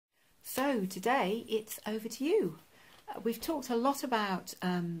So today it's over to you. We've talked a lot about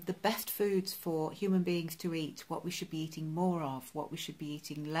the best foods for human beings to eat, what we should be eating more of, what we should be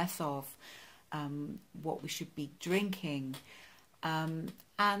eating less of, what we should be drinking. And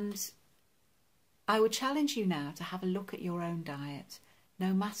I would challenge you now to have a look at your own diet,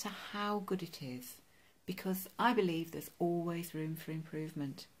 no matter how good it is, because I believe there's always room for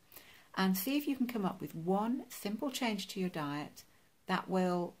improvement. And see if you can come up with one simple change to your diet that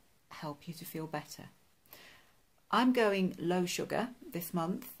will help you to feel better. I'm going low sugar this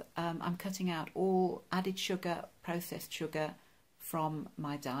month. I'm cutting out all added sugar, processed sugar from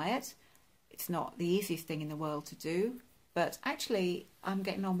my diet. It's not the easiest thing in the world to do, but actually I'm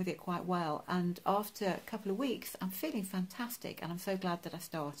getting on with it quite well. And after a couple of weeks, I'm feeling fantastic, and I'm so glad that I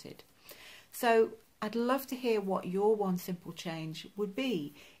started. So I'd love to hear what your one simple change would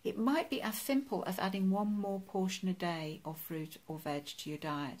be. It might be as simple as adding one more portion a day of fruit or veg to your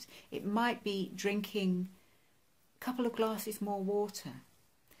diet. It might be drinking a couple of glasses more water.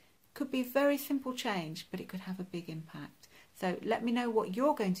 Could be a very simple change, but it could have a big impact. So let me know what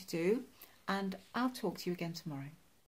you're going to do, and I'll talk to you again tomorrow.